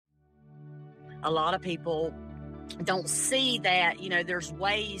a lot of people don't see that, there's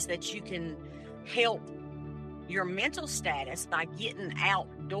ways that you can help your mental status by getting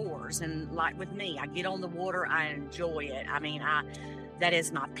outdoors. And like with me, I get on the water, I enjoy it. That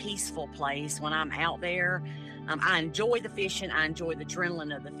is my peaceful place when I'm out there. I enjoy the fishing. I enjoy the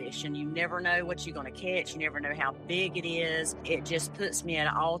adrenaline of the fishing. You never know what you're going to catch. You never know how big it is. It just puts me at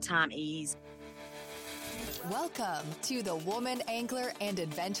an all-time ease. Welcome to the Woman Angler and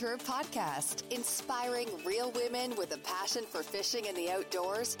Adventurer Podcast, inspiring real women with a passion for fishing in the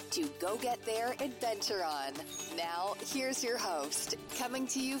outdoors to go get their adventure on. Now, here's your host, coming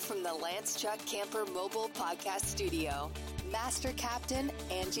to you from the Lance Chuck Camper Mobile Podcast Studio, Master Captain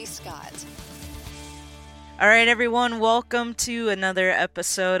Angie Scott. All right, everyone, welcome to another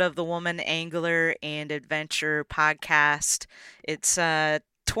episode of the Woman Angler and Adventurer Podcast. It's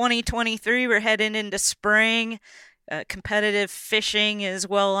 2023. We're heading into spring. Competitive fishing is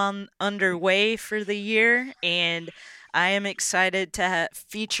well underway for the year, and I am excited to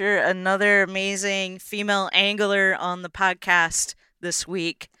feature another amazing female angler on the podcast this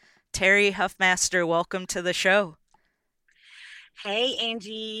week. Terry Huffmaster, welcome to the show. Hey,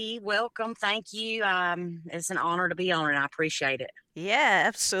 Angie. Welcome. Thank you. It's an honor to be on, and I appreciate it. Yeah,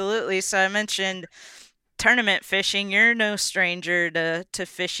 absolutely. So I mentioned tournament fishing. You're no stranger to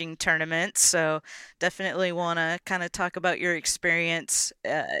fishing tournaments, so definitely want to kind of talk about your experience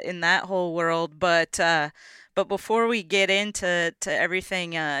in that whole world. But before we get into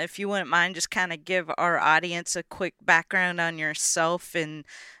everything, if you wouldn't mind, just kind of give our audience a quick background on yourself and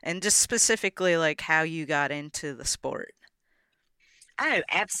just specifically like how you got into the sport. Oh,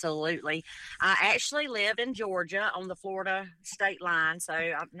 absolutely. I actually live in Georgia on the Florida state line. So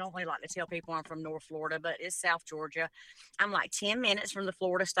I normally like to tell people I'm from North Florida, but it's South Georgia. I'm like 10 minutes from the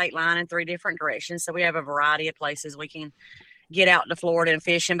Florida state line in 3 different directions. So we have a variety of places we can get out to Florida and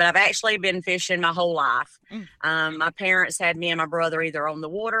fishing, but I've actually been fishing my whole life. My parents had me and my brother either on the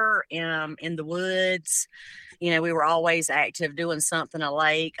water, in the woods. We were always active doing something, a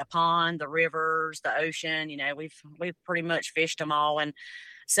lake, a pond, the rivers, the ocean. We've pretty much fished them all. And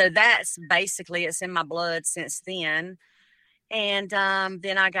so that's basically, it's in my blood since then. And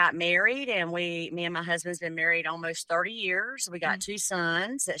then I got married, and me and my husband's been married almost 30 years. We got 2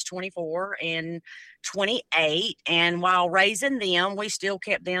 sons, that's 24 and 28. And while raising them, we still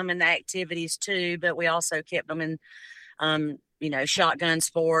kept them in the activities too, but we also kept them in, shotgun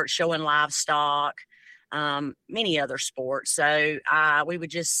sports, showing livestock, many other sports. So we would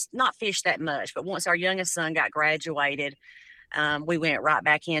just not fish that much. But once our youngest son got graduated, we went right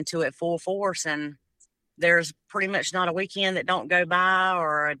back into it full force. And there's pretty much not a weekend that don't go by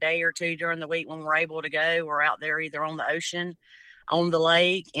or a day or two during the week when we're able to go. We're out there either on the ocean, on the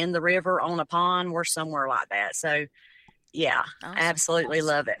lake, in the river, on a pond. We're somewhere like that. So, yeah, awesome. Absolutely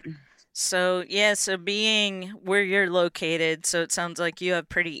love it. So being where you're located, so it sounds like you have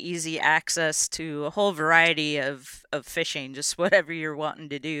pretty easy access to a whole variety of fishing, just whatever you're wanting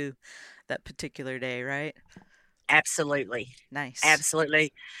to do that particular day, right? Absolutely. Nice.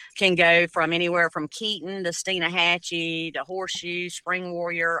 Absolutely. Can go from anywhere from Keaton to Steenahatchee to Horseshoe, Spring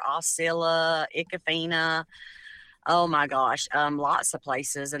Warrior, Osceola, Ikefina. Oh my gosh. Lots of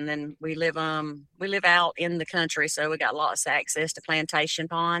places. And then we live out in the country, so we got lots of access to plantation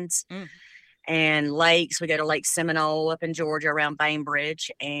ponds and lakes. We go to Lake Seminole up in Georgia around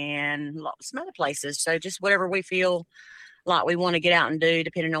Bainbridge and some other places. So just whatever we feel like we want to get out and do,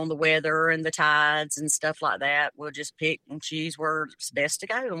 depending on the weather and the tides and stuff like that, we'll just pick and choose where it's best to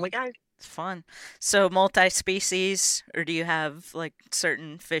go, and we go. It's fun. So multi-species, or do you have like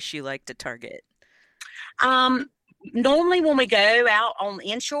certain fish you like to target? Normally when we go out on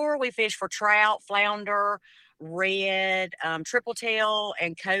the inshore, we fish for trout, flounder, red, triple tail,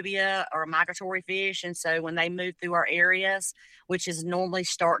 and cobia are migratory fish. And so when they move through our areas, which is normally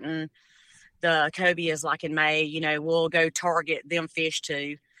starting, the cobia is like in May, we'll go target them fish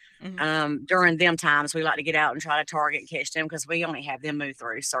too. During them times, we like to get out and try to target and catch them because we only have them move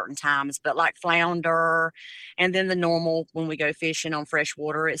through certain times. But like flounder, and then the normal when we go fishing on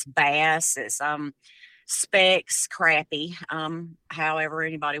freshwater, it's bass, it's specks, crappie, however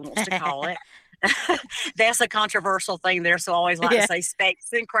anybody wants to call it. That's a controversial thing there, so I always like to say specks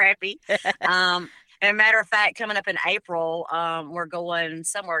and crappie. And matter of fact, coming up in April, we're going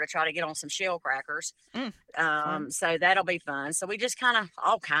somewhere to try to get on some shell crackers. So that'll be fun. So we just kind of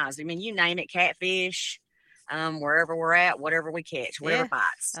all kinds. I mean, you name it, catfish, wherever we're at, whatever we catch, whatever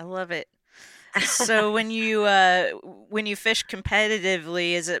bites. I love it. So when you fish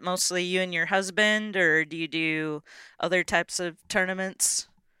competitively, is it mostly you and your husband, or do you do other types of tournaments?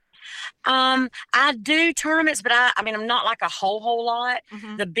 I do tournaments, but I mean, I'm not like a whole lot.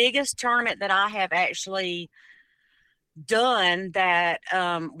 Mm-hmm. The biggest tournament that I have actually done that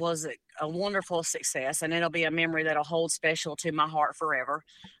was a wonderful success, and it'll be a memory that'll hold special to my heart forever,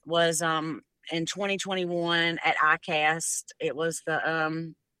 was in 2021 at ICAST. It was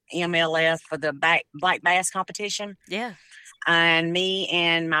the MLF for the black bass competition. Yeah. And me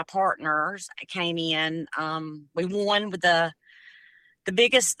and my partners came in. We won with the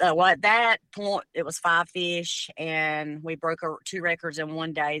biggest, well, at that point, it was 5 fish, and we broke 2 records in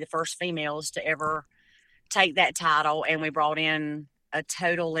one day, the first females to ever take that title. And we brought in a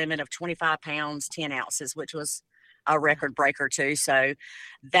total limit of 25 pounds, 10 ounces, which was a record breaker, too. So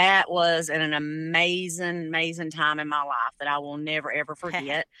that was an amazing time in my life that I will never, ever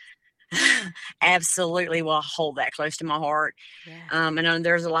forget. Absolutely will hold that close to my heart. Yeah. And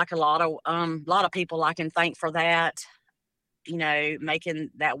there's like a lot of people I can thank for that, making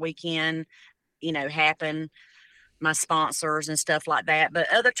that weekend, happen, my sponsors and stuff like that. But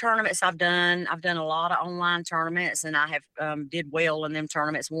other tournaments I've done a lot of online tournaments, and I have did well in them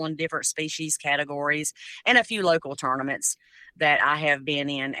tournaments, won different species categories, and a few local tournaments that I have been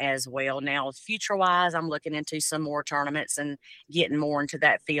in as well. Now, future wise, I'm looking into some more tournaments and getting more into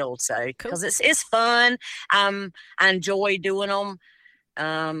that field. So, because it's fun, I enjoy doing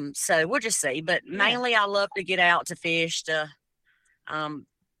them. So we'll just see, but mainly I love to get out to fish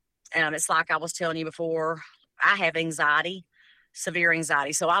it's like I was telling you before, I have anxiety, severe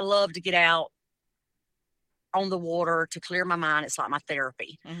anxiety. So I love to get out on the water to clear my mind. It's like my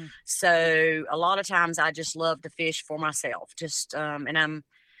therapy. Mm-hmm. So a lot of times I just love to fish for myself,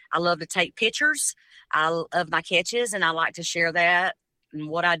 I love to take pictures of my catches, and I like to share that and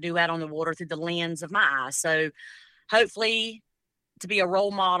what I do out on the water through the lens of my eyes. So hopefully, to be a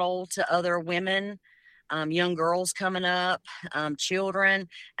role model to other women, young girls coming up, children,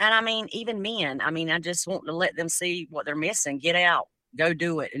 and I mean, even men. I mean, I just want to let them see what they're missing. Get out, go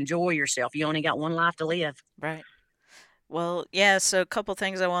do it, enjoy yourself. You only got one life to live. Right. Well, yeah, so a couple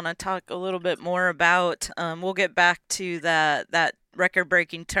things I want to talk a little bit more about. We'll get back to that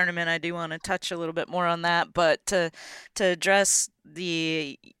record-breaking tournament. I do want to touch a little bit more on that, but to address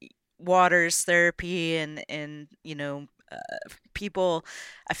the waters therapy and people,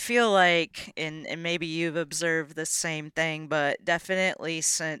 I feel like, and maybe you've observed the same thing, but definitely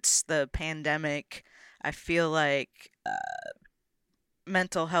since the pandemic, I feel like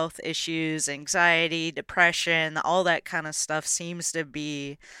mental health issues, anxiety, depression, all that kind of stuff seems to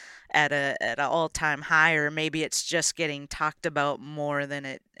be at an all-time high, or maybe it's just getting talked about more than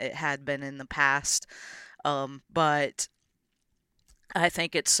it had been in the past. But I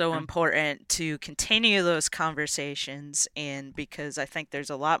think it's so important to continue those conversations, and because I think there's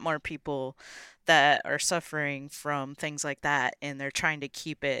a lot more people that are suffering from things like that, and they're trying to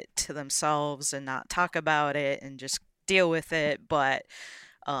keep it to themselves and not talk about it and just deal with it. But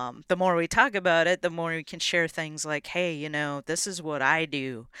the more we talk about it, the more we can share things like, hey, this is what I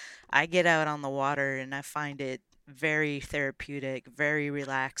do. I get out on the water and I find it very therapeutic, very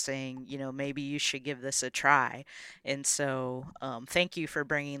relaxing. Maybe you should give this a try. And so thank you for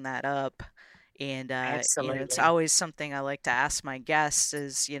bringing that up. And Absolutely. it's always something I like to ask my guests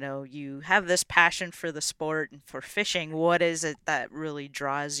is, you have this passion for the sport and for fishing. What is it that really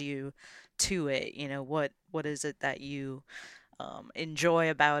draws you to it? What is it that you enjoy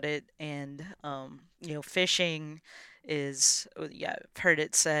about it? And fishing is, I've heard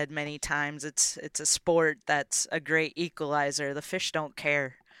it said many times, it's a sport that's a great equalizer. The fish don't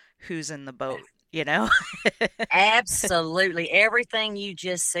care who's in the boat. Absolutely. Everything you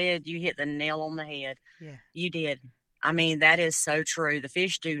just said, you hit the nail on the head. Yeah. You did. I mean, that is so true. The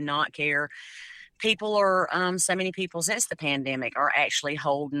fish do not care. People are, so many people since the pandemic are actually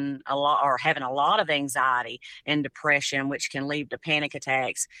holding a lot or having a lot of anxiety and depression, which can lead to panic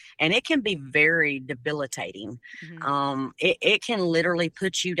attacks. And it can be very debilitating. Mm-hmm. It can literally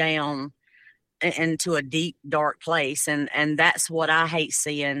put you down into a deep, dark place. And that's what I hate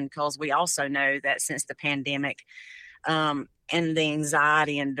seeing, because we also know that since the pandemic, and the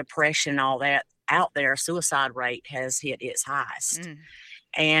anxiety and depression, all that out there, suicide rate has hit its highest. Mm.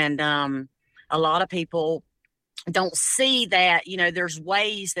 And a lot of people don't see that, there's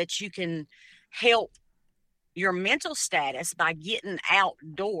ways that you can help your mental status by getting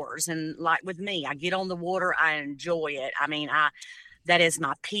outdoors. And like with me, I get on the water, I enjoy it. I mean, that is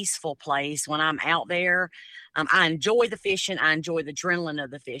my peaceful place when I'm out there. I enjoy the fishing. I enjoy the adrenaline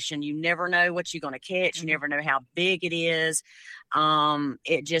of the fishing. You never know what you're going to catch. Mm-hmm. You never know how big it is.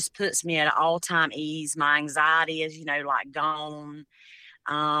 It just puts me at an all-time ease. My anxiety is, like gone.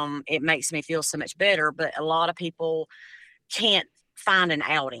 It makes me feel so much better. But a lot of people can't find an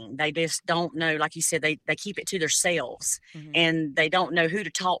outing. They just don't know, like you said, they keep it to themselves, Mhm. and they don't know who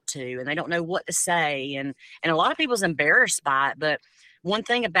to talk to, and they don't know what to say. And a lot of people's embarrassed by it, but one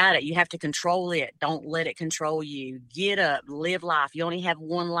thing about it, you have to control it. Don't let it control you. Get up, live life. You only have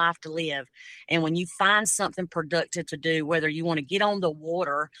one life to live. And when you find something productive to do, whether you want to get on the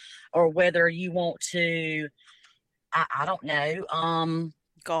water or whether you want to, I don't know,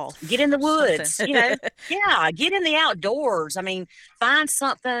 Golf. get in the woods, Something. yeah, get in the outdoors. I mean, find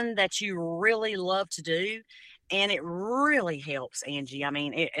something that you really love to do. And it really helps, Angie. I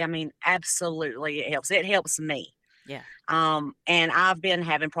mean, absolutely it helps. It helps me. Yeah. And I've been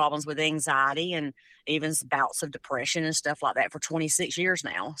having problems with anxiety and even bouts of depression and stuff like that for 26 years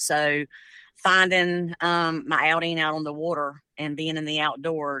now. So finding my outing out on the water and being in the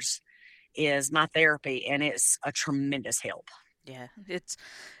outdoors is my therapy, and it's a tremendous help. Yeah.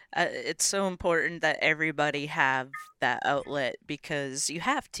 It's so important that everybody have that outlet because you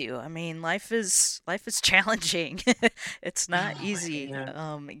have to. I mean, life is challenging. It's not Oh, easy.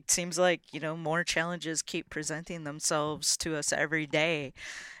 yeah. It seems like, more challenges keep presenting themselves to us every day,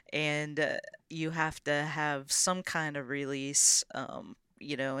 and you have to have some kind of release.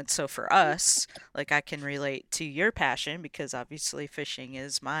 And so for us, like I can relate to your passion because obviously fishing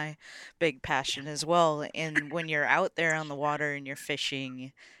is my big passion as well. And when you're out there on the water and you're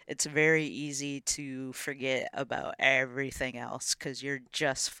fishing, it's very easy to forget about everything else because you're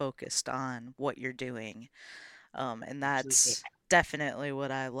just focused on what you're doing. And Yeah, that's definitely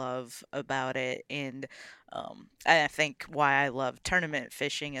what I love about it. And I think why I love tournament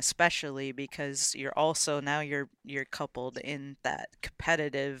fishing, especially because you're also now you're coupled in that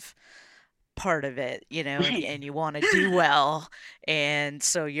competitive part of it, and you want to do well, and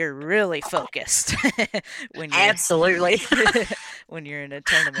so you're really focused when you're absolutely. when you're in a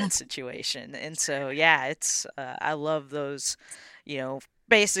tournament situation. And so yeah, it's I love those, you know,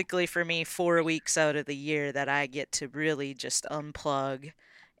 basically for me 4 weeks out of the year that I get to really just unplug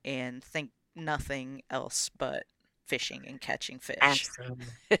and think nothing else but fishing and catching fish. Absolutely.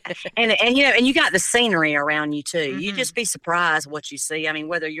 And you got the scenery around you too. You Mhm. just be surprised what you see. I mean,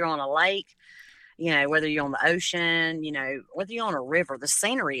 whether you're on a lake, whether you're on the ocean, whether you're on a river, the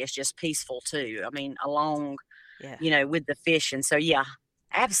scenery is just peaceful too. I mean, along, Yeah. with the fish. And so, yeah,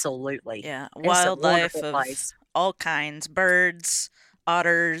 absolutely. Yeah, It's a wildlife wonderful of place. all kinds, birds,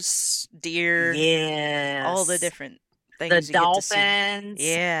 otters, deer, all the Yes. different The things you get to see. dolphins,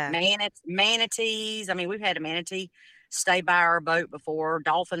 Yeah. manatees. I mean, we've had a manatee stay by our boat before,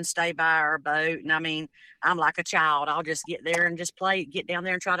 dolphins stay by our boat. And I mean, I'm like a child. I'll just get there and just get down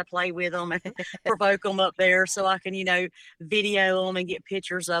there and try to play with them and provoke them up there so I can, video them and get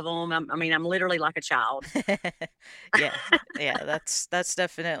pictures of them. I mean, I'm literally like a child. Yeah. Yeah, that's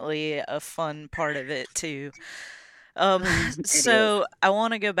definitely a fun part of it too. It is. So I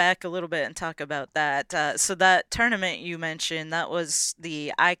want to go back a little bit and talk about that. So that tournament you mentioned, that was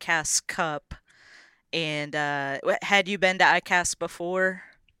the ICAST Cup, and had you been to ICAST before?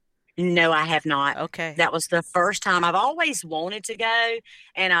 No, I have not. Okay. That was the first time. I've always wanted to go,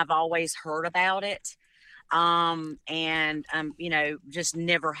 and I've always heard about it. And just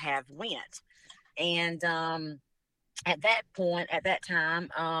never have went. And at that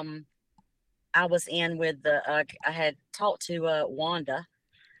time, I was in with I had talked to Wanda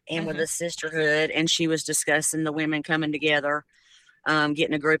and with Mhm. the sisterhood, and she was discussing the women coming together,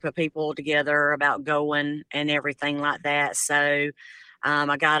 getting a group of people together about going and everything like that. So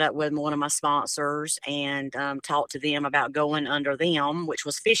I got up with one of my sponsors and talked to them about going under them, which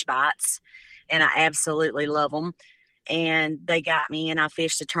was Fish Bites, and I absolutely love them. And they got me, and I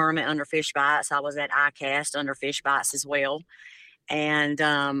fished a tournament under Fish Bites. I was at ICAST under Fish Bites as well, and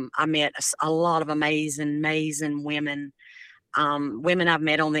I met a lot of amazing women. Women I've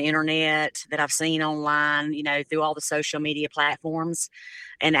met on the internet, that I've seen online, through all the social media platforms,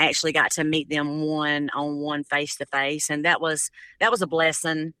 and actually got to meet them one on one, face to face. And that was a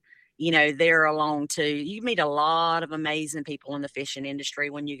blessing, there along too. You meet a lot of amazing people in the fishing industry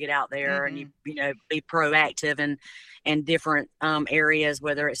when you get out there, and Mhm. be proactive and different areas,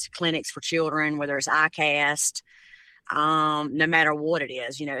 whether it's clinics for children, whether it's ICAST, no matter what it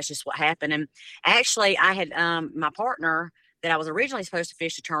is, it's just what happened. And actually, I had my partner that I was originally supposed to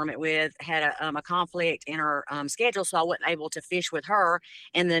fish the tournament with had a conflict in her schedule, so I wasn't able to fish with her.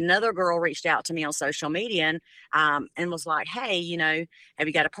 And then another girl reached out to me on social media and was like, "Hey, have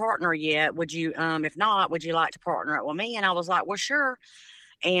you got a partner yet? Would you, if not, would you like to partner up with me?" And I was like, "Well, sure."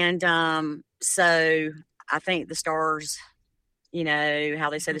 And so I think the stars, how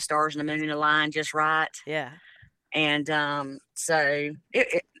they say Mhm. the stars and the moon align just right. Yeah. And so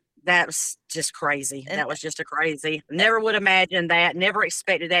That was just crazy. And That was just a crazy. Never would imagine that. Never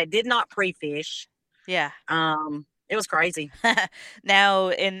expected that. Did not pre-fish. yeah. It was crazy. Now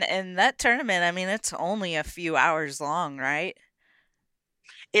in that tournament, I mean, it's only a few hours long, right?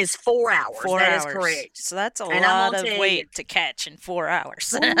 It's 4 hours. 4 That is hours. correct. So that's a And I'm lot gonna of tell you, weight to catch in 4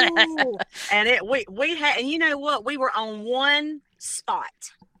 hours. ooh, and we had, and you know what? We were on one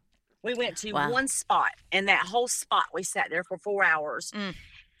spot. We went to Wow. one spot, and that whole spot we sat there for 4 hours.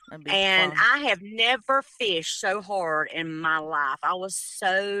 That'd be And fun. I have never fished so hard in my life. I was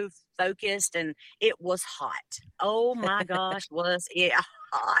so focused, and it was hot. Oh my gosh, was it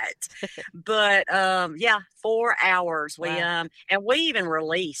hot? But yeah, 4 hours. We Wow. and we even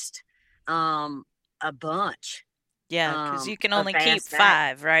released a bunch Yeah, because you can of only keep bass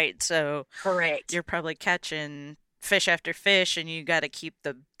back. 5, right? So Correct. you're probably catching fish after fish, and you got to keep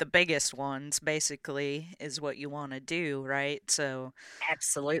the biggest ones. Basically, is what you want to do, right? So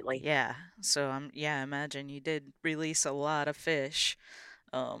Absolutely. yeah. So I imagine you did release a lot of fish.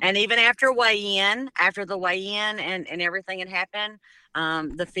 And even after weigh-in, after the weigh-in and everything had happened,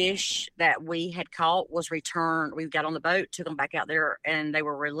 the fish that we had caught was returned. We got on the boat, took them back out there, and they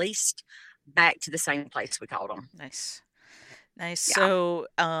were released back to the same place we caught them. Nice. Nice. Yeah. So,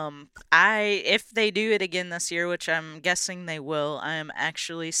 I if they do it again this year, which I'm guessing they will, I am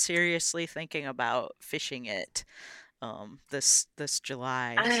actually seriously thinking about fishing it, this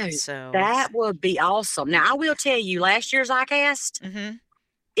July. Oh, So, that would be awesome. Now, I will tell you, last year's ICAST, mm-hmm.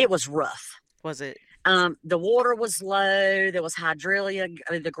 it was rough. Was it? The water was low. There was hydrilla.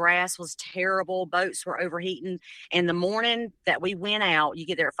 The grass was terrible. Boats were overheating. And the morning that we went out, you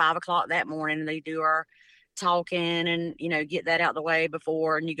get there at 5 o'clock that morning, and they do our talking and get that out the way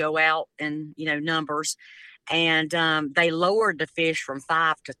before, and you go out and numbers. And they lowered the fish from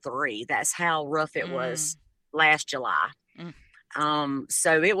 5 to 3. That's how rough it was Mm, last July. mm,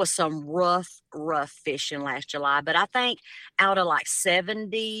 So it was some rough fishing last July. But I think out of like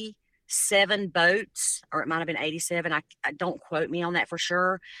 77 boats, or it might have been 87. I don't quote me on that for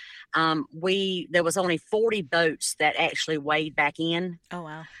sure. There was only 40 boats that actually weighed back in. oh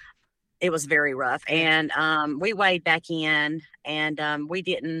wow. It was very rough, Yeah. and we weighed back in, and we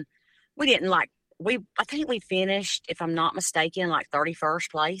didn't like I think we finished, if I'm not mistaken, like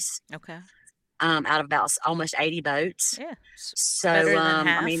 31st place Okay. out of about almost 80 boats. Yeah. So Better than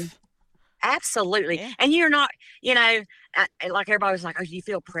I mean, half. absolutely. Yeah. And you're not, like everybody was like, oh, do you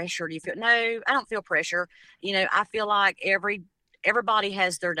feel pressure? Do you feel? No, I don't feel pressure. I feel like everybody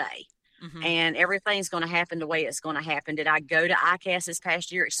has their day, Mm-hmm. and everything's going to happen the way it's going to happen. Did I go to ICAST this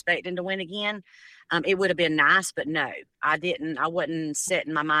past year expecting to win again? It would have been nice, but no, I didn't. I wasn't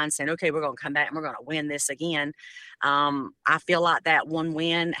setting my mind saying, okay, we're going to come back and we're going to win this again. I feel like that one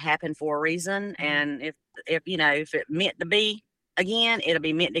win happened for a reason. Mm-hmm. And if it meant to be again, it'll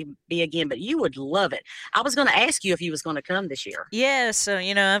be meant to be again. But you would love it. I was going to ask you if you was going to come this year. Yeah, so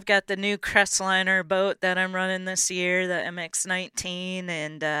I've got the new Crestliner boat that I'm running this year, the MX-19,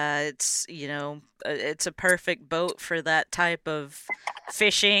 and it's a perfect boat for that type of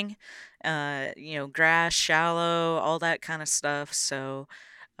fishing. Grass, shallow, all that kind of stuff. So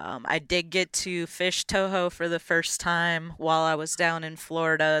I did get to fish Toho for the first time while I was down in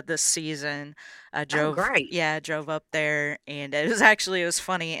Florida this season. I Oh, drove, great. yeah, I drove up there, and it was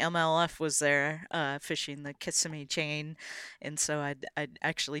funny. MLF was there fishing the Kissimmee chain, and so I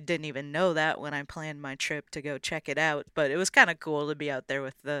actually didn't even know that when I planned my trip to go check it out. But it was kind of cool to be out there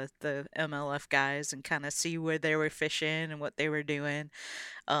with the MLF guys and kind of see where they were fishing and what they were doing.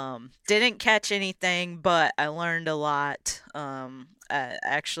 Didn't catch anything, but I learned a lot. I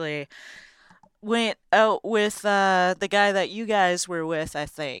actually went out with the guy that you guys were with, I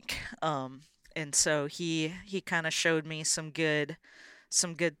think. And so he kind of showed me some good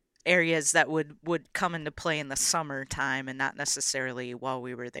areas that would come into play in the summertime and not necessarily while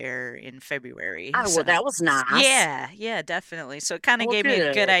we were there in February. Oh, So well, that was nice. yeah, definitely. So it kind of Well, gave me a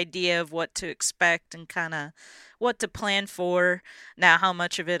good good. idea of what to expect and kind of what to plan for. Now, how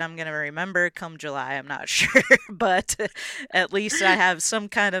much of it I'm going to remember come July, I'm not sure, but at least I have some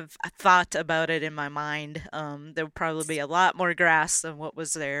kind of thought about it in my mind. There'll probably be a lot more grass than what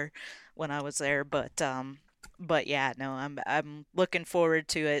was there when I was there, but yeah, no, I'm looking forward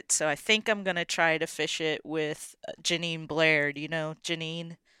to it. So I think I'm gonna try to fish it with Janine Blair. Do you know Janine?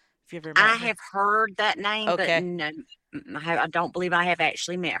 Have you ever I met her? have heard that name, but Okay. no, I don't believe I have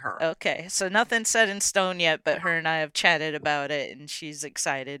actually met her. Okay. So nothing's set in stone yet, but her and I have chatted about it, and she's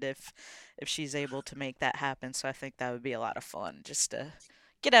excited if she's able to make that happen. So I think that would be a lot of fun just to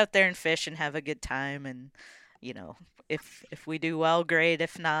get out there and fish and have a good time. And you know, if we do well, great.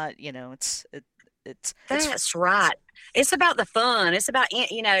 If not, That's right. It's about the fun. It's about,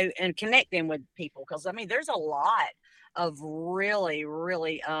 and connecting with people. Because, I mean, there's a lot of really,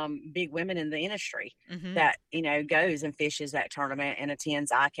 really big women in the industry Mm-hmm. that, goes and fishes that tournament and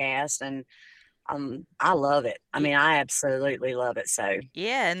attends ICAST. And I love it. I mean, I absolutely love it. So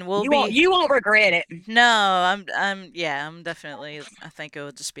Yeah, and we'll you won't be. you won't regret it. No, yeah, I'm definitely. I think it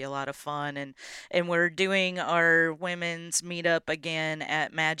will just be a lot of fun, and we're doing our women's meetup again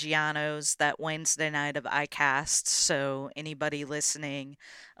at Maggiano's that Wednesday night of iCast. So anybody listening,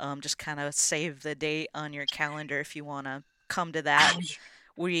 just kind of save the date on your calendar if you want to come to that.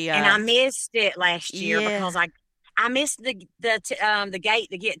 We, And I missed it last year yeah, because I missed the gate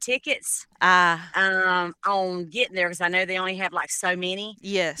to get tickets ah, on getting there, because I know they only have like so many,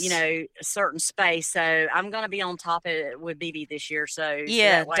 yes. a certain space. So I'm gonna be on top of it with BB this year, so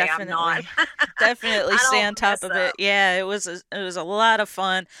Yeah, that way I'm not definitely. Definitely I stay don't on top mess of it. up. Yeah, it was a lot of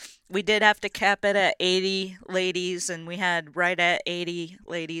fun. We did have to cap it at 80 ladies and we had right at 80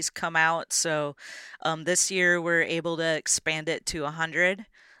 ladies come out. So this year we're able to expand it to 100.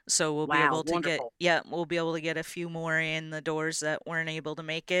 So we'll be Wow, able to get wonderful. yeah, we'll be able to get a few more in the doors that weren't able to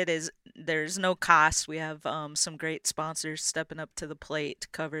make it. Is there's no cost. We have some great sponsors stepping up to the plate to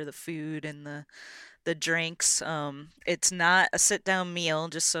cover the food and the drinks. It's not a sit down meal,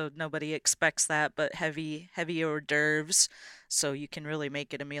 just so nobody expects that, but heavy hors d'oeuvres. So you can really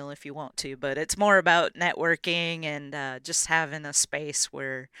make it a meal if you want to. But it's more about networking and just having a space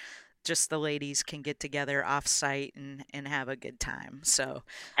where just the ladies can get together off site and have a good time. So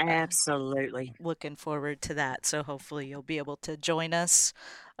Absolutely. looking forward to that. So hopefully you'll be able to join us.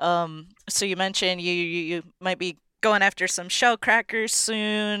 So you mentioned you might be going after some shell crackers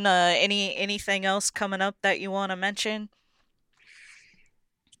soon. Anything else coming up that you want to mention?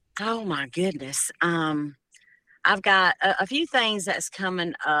 Oh my goodness. I've got a few things that's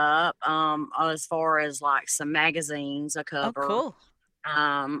coming up, as far as like some magazines I Oh, cover. cool.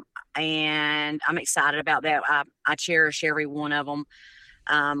 Um, and I'm excited about that. I cherish every one of them.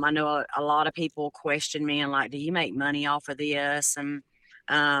 I know a lot of people question me and like, do you make money off of this? And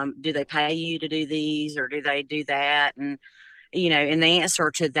do they pay you to do these or do they do that? And the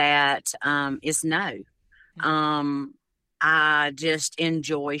answer to that is no. Mhm. Um, I just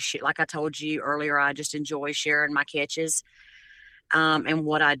enjoy, like I told you earlier, I just enjoy sharing my catches, and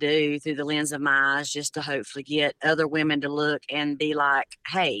what I do through the lens of my eyes, just to hopefully get other women to look and be like,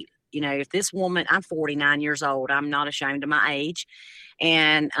 hey, if this woman, I'm 49 years old, I'm not ashamed of my age.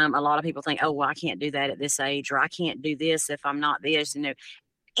 And a lot of people think, oh, well, I can't do that at this age, or I can't do this if I'm not this.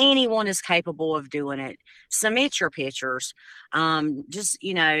 Anyone is capable of doing it. Submit your pictures. Just,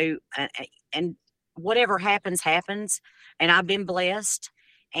 and whatever happens, happens. And I've been blessed,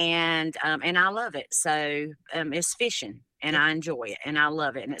 and I love it. So it's fishing and Yeah. I enjoy it and I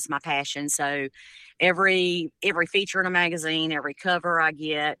love it and it's my passion. So every feature in a magazine, every cover I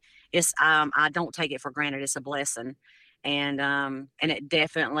get, I don't take it for granted. It's a blessing. And it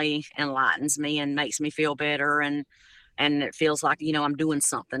definitely enlightens me and makes me feel better, and it feels like I'm doing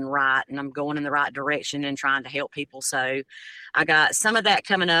something right and I'm going in the right direction and trying to help people. So I got some of that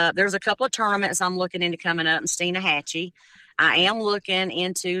coming up. There's a couple of tournaments I'm looking into coming up in Steenahatchee. I am looking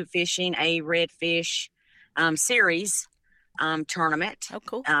into fishing a redfish series tournament, Oh,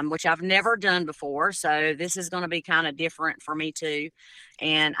 cool. which I've never done before. So this is going to be kind of different for me too.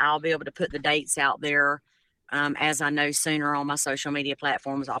 And I'll be able to put the dates out there, as I know sooner on my social media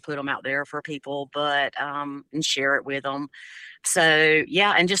platforms. I'll put them out there for people, but and share it with them. So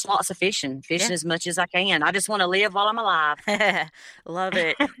yeah, and just lots of Yeah. fishing as much as I can. I just want to live while I'm alive. Love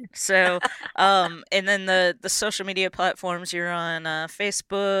it. So, and then the social media platforms you're on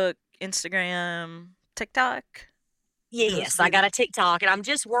Facebook, Instagram, TikTok. Those Yes, I be got a TikTok and I'm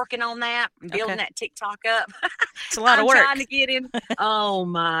just working on that, building okay. that TikTok up. It's a lot of I'm trying work. to get in. Oh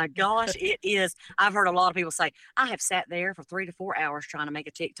my gosh, it is. I've heard a lot of people say, I have sat there for 3 to 4 hours trying to make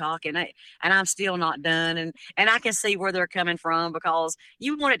a TikTok, and I'm still not done. And I can see where they're coming from, because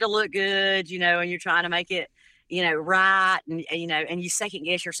you want it to look good, and you're trying to make it, right. And you second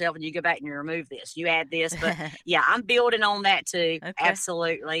guess yourself and you go back and you remove this, you add this. But yeah, I'm building on that too. Okay.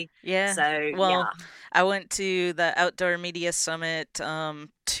 Absolutely. Yeah. So Well, yeah. I went to the Outdoor Media Summit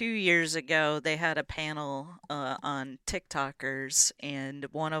 2 years ago. They had a panel on TikTokers, and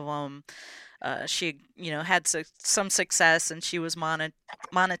one of them, she had some success, and she was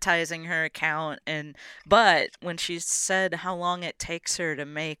monetizing her account. And but when she said how long it takes her to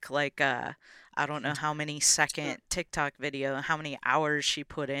make like I don't know how many second TikTok video, how many hours she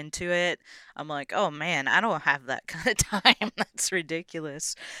put into it. I'm like, oh man, I don't have that kind of time. That's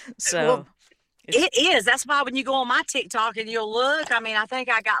ridiculous. So Well, it's it is. That's why when you go on my TikTok and you'll look, I mean, I think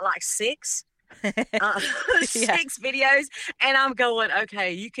I got like six. uh, 6 videos, and I'm going,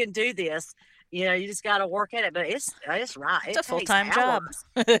 okay, you can do this. You just got to work at it, but it's right. It's It a takes full-time job.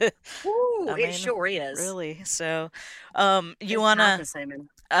 hours. Woo, I it mean, sure is. really. So, you It's want time to, consuming.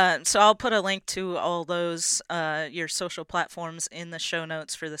 so I'll put a link to all those, your social platforms in the show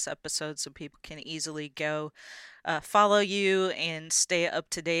notes for this episode so people can easily go follow you and stay up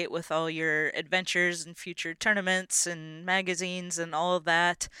to date with all your adventures and future tournaments and magazines and all of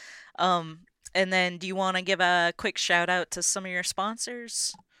that. And then do you want to give a quick shout out to some of your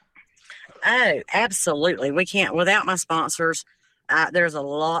sponsors? Oh, absolutely. We can't without my sponsors. There's a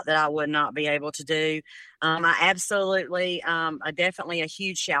lot that I would not be able to do. I absolutely, definitely a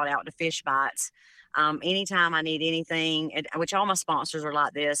huge shout out to Fish Bites. Anytime I need anything, which all my sponsors are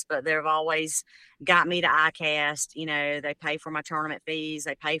like this, but they've always got me to ICAST. They pay for my tournament fees.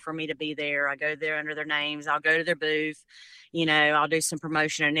 They pay for me to be there. I go there under their names. I'll go to their booth. I'll do some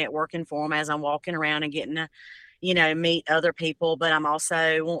promotion and networking for them as I'm walking around and getting to meet other people, but I'm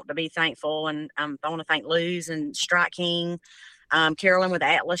also want to be thankful, and I want to thank Luz and Strike King, Carolyn with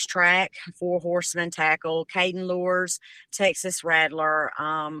Atlas Track, Four Horsemen Tackle, Caden Lures, Texas Rattler,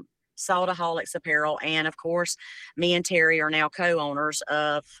 Saltaholics Apparel, and of course, me and Terry are now co-owners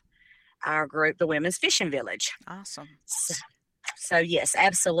of our group, the Women's Fishing Village. Awesome. So yes,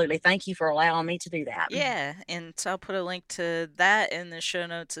 absolutely. Thank you for allowing me to do that. Yeah, and so I'll put a link to that in the show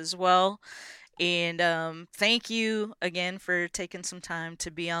notes as well. And thank you again for taking some time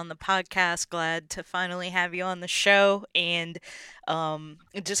to be on the podcast. Glad to finally have you on the show, and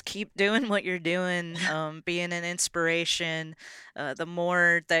just keep doing what you're doing, being an inspiration. The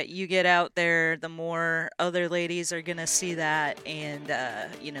more that you get out there, the more other ladies are going to see that. And,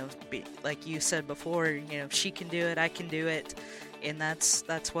 like you said before, she can do it, I can do it. And that's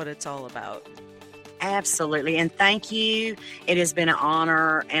what it's all about. Absolutely. And thank you. It has been an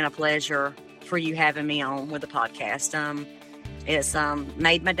honor and a pleasure for you having me on with the podcast. It's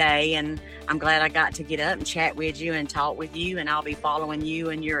made my day, and I'm glad I got to get up and chat with you and talk with you, and I'll be following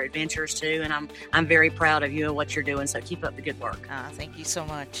you and your adventures too, and I'm very proud of you and what you're doing, so keep up the good work. Thank you so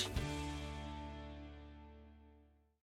much.